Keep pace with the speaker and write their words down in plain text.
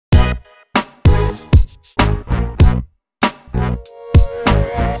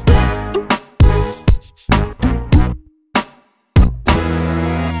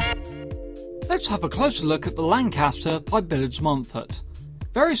Let's have a closer look at the Lancaster by Billards Montfort.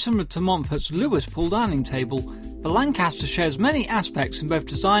 Very similar to Montfort's Lewis pool dining table, the Lancaster shares many aspects in both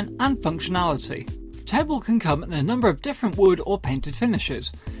design and functionality. The table can come in a number of different wood or painted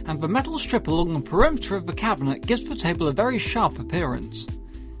finishes, and the metal strip along the perimeter of the cabinet gives the table a very sharp appearance.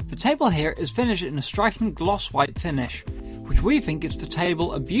 The table here is finished in a striking gloss white finish, which we think gives the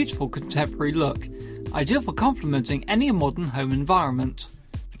table a beautiful contemporary look, ideal for complementing any modern home environment.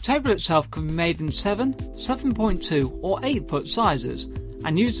 The table itself can be made in 7, 7.2 or 8 foot sizes,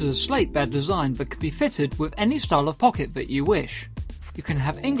 and uses a slate bed design that can be fitted with any style of pocket that you wish. You can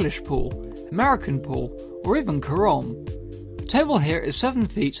have English pool, American pool, or even carom. The table here is 7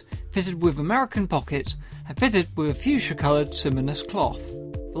 feet, fitted with American pockets and fitted with a fuchsia coloured Simonus cloth.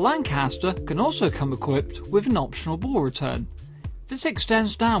 The Lancaster can also come equipped with an optional ball return. This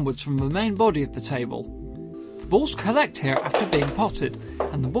extends downwards from the main body of the table. The balls collect here after being potted,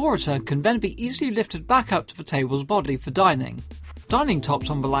 and the ball return can then be easily lifted back up to the table's body for dining. Dining tops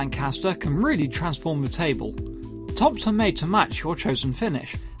on the Lancaster can really transform the table. The tops are made to match your chosen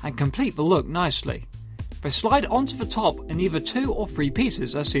finish and complete the look nicely. They slide onto the top in either 2 or 3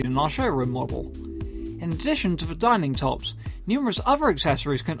 pieces as seen in our showroom model. In addition to the dining tops, numerous other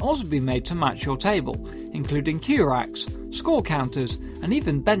accessories can also be made to match your table, including cue racks, score counters and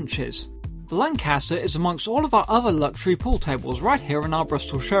even benches. The Lancaster is amongst all of our other luxury pool tables right here in our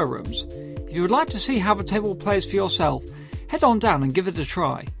Bristol showrooms. If you would like to see how the table plays for yourself, head on down and give it a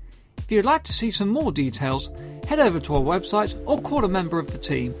try. If you'd like to see some more details, head over to our website or call a member of the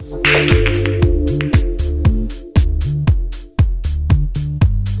team.